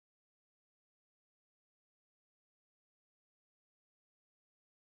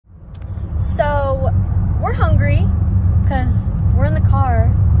we're hungry because we're in the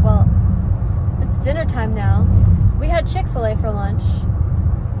car. Well, it's dinner time now. We had Chick-fil-A for lunch.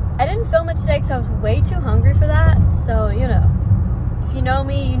 I didn't film it today because I was way too hungry for that. So, you know, if you know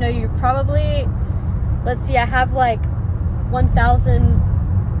me, you know you're probably, let's see, I have like 1,000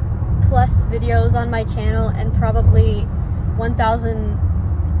 plus videos on my channel, and probably 1,000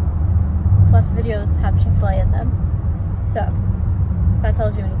 plus videos have Chick-fil-A in them. So, if that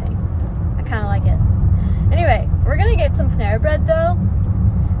tells you anything, I kind of like it. Anyway, we're gonna get some Panera Bread though.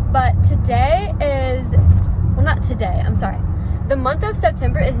 But today is, well, not today, I'm sorry. The month of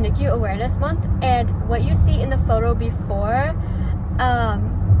September is NICU Awareness Month, and what you see in the photo before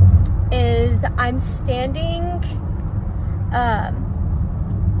is I'm standing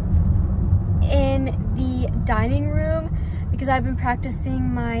in the dining room because I've been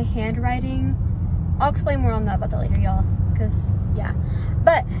practicing my handwriting. I'll explain more on that about that later, y'all, because yeah.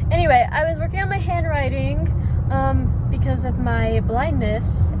 But anyway, I was working on my handwriting because of my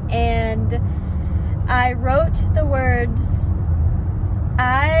blindness, and I wrote the words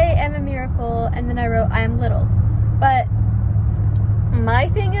I am a miracle, and then I wrote I am little. But my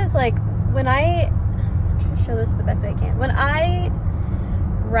thing is, like, when I'm trying to show this the best way I can. When I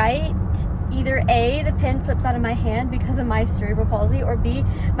write, either A, the pen slips out of my hand because of my cerebral palsy, or B,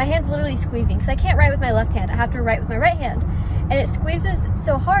 my hand's literally squeezing because I can't write with my left hand. I have to write with my right hand, and it squeezes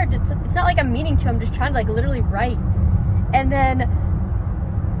so hard. It's not like I'm meaning to. I'm just trying to, like, literally write, and then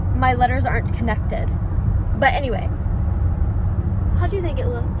my letters aren't connected. But anyway, how do you think it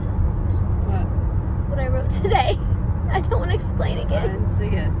looked? What I wrote today? I don't want to explain again. I didn't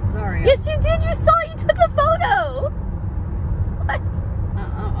see it. Sorry. Yes, you did. You saw it. You took the photo. What?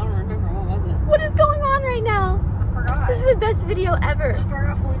 I don't remember. What was it? What is going on right now? I forgot. This is the best video ever. I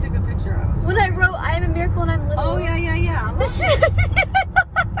forgot when we took a picture of it. When I wrote, I am a miracle and I'm little. Oh, yeah. I love it.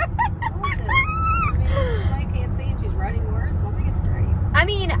 I can't see, and she's writing words. I think it's great. I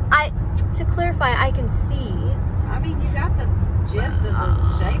mean, to clarify, I can see. I mean, you got the gist of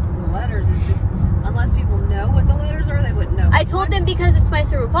the shapes and the letters. It's just, unless people know what the letters are, they wouldn't know. I told them because it's my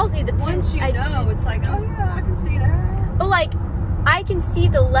cerebral palsy. Once you know, it's like, oh yeah, I can see that. But like, I can see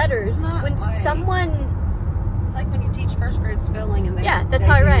the letters when someone. It's like when you teach first grade spelling, and that's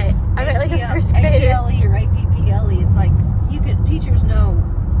how I write. I write like a first grader. APLE or APPLE. It's like teachers know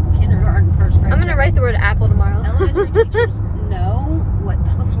kindergarten, first grade. I'm gonna write the word apple tomorrow. Elementary teachers know what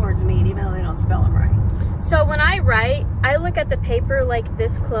those words mean, even though they don't spell them right. So when I write, I look at the paper like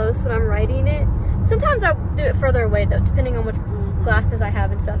this close when I'm writing it. Sometimes I'll do it further away though, depending on which glasses I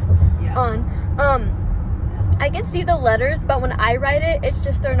have and stuff on. I can see the letters, but when I write it, it's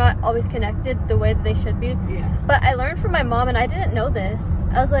just they're not always connected the way that they should be. Yeah. But I learned from my mom, and I didn't know this.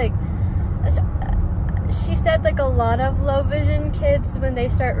 I was like, she said like a lot of low vision kids, when they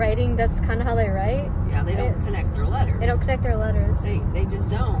start writing, that's kind of how they write. Yeah, they don't connect their letters. They don't connect their letters. They just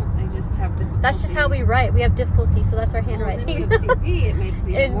don't. They just have difficulty. That's just how we write. We have difficulty, so that's our handwriting. Well, then you have CP, it makes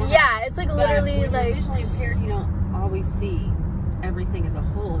the and yeah, it's like literally when like. You're visually impaired, you don't always see everything as a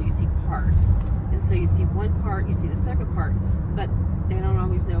whole. You see parts, and so you see one part, you see the second part, but they don't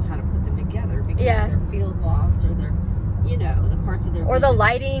always know how to put them together because they're field loss, or they're, you know, the parts of their or vision. the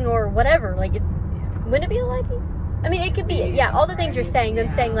lighting or whatever. Like, wouldn't it be a lighting? I mean, it could be, all the things you're saying. I'm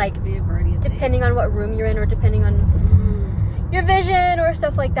saying, like, depending on what room you're in, or depending on your vision or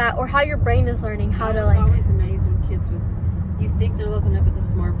stuff like that, or how your brain is learning how to, like. I'm always amazed when kids you think they're looking up at the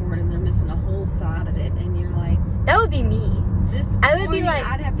smart board and they're missing a whole side of it, and you're like, that would be me. I would be like,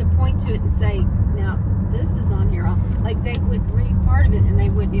 I'd have to point to it and say, now this is on here. Like, they would read part of it and they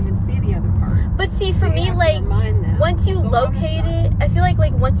wouldn't even see the other part. But see, for me, like, once you locate it, I feel like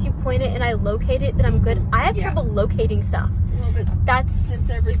once you point it and I locate it, then I'm good. I have trouble locating stuff. Well, but since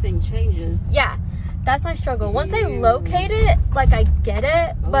everything changes. Yeah, that's my struggle. Once I locate it, like, I get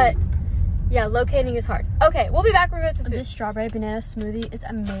it, but yeah, locating is hard. Okay, we'll be back. We're going to food. This strawberry banana smoothie is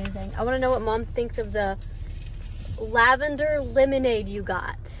amazing. I want to know what Mom thinks of the lavender lemonade you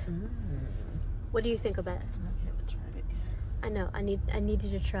got. What do you think of it? I haven't tried it yet. I know. I need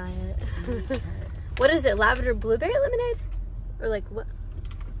you to try it. What is it? Lavender blueberry lemonade? Or like what?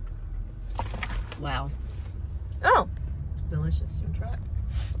 Wow. Oh. It's delicious. You want to try it?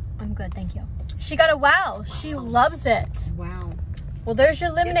 I'm good, thank you. She got a wow. She loves it. Wow. Well, there's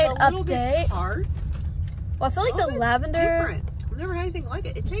your lemonade update. It's a little bit tart. Well, I feel like the lavender. Different. I've never had anything like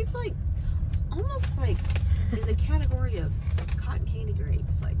it. It tastes like, almost like in the category of cotton candy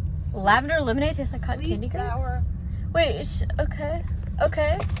grapes. Like lavender lemonade tastes like cotton candy grapes? Sour. Wait, okay.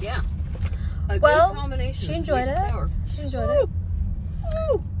 Okay. Yeah. Well, good combination she of enjoyed it. Sour. She enjoyed it.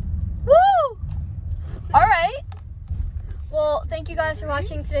 Woo! Woo! All right. Well, thank you guys for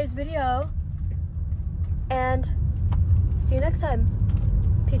watching today's video. And see you next time.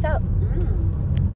 Peace out.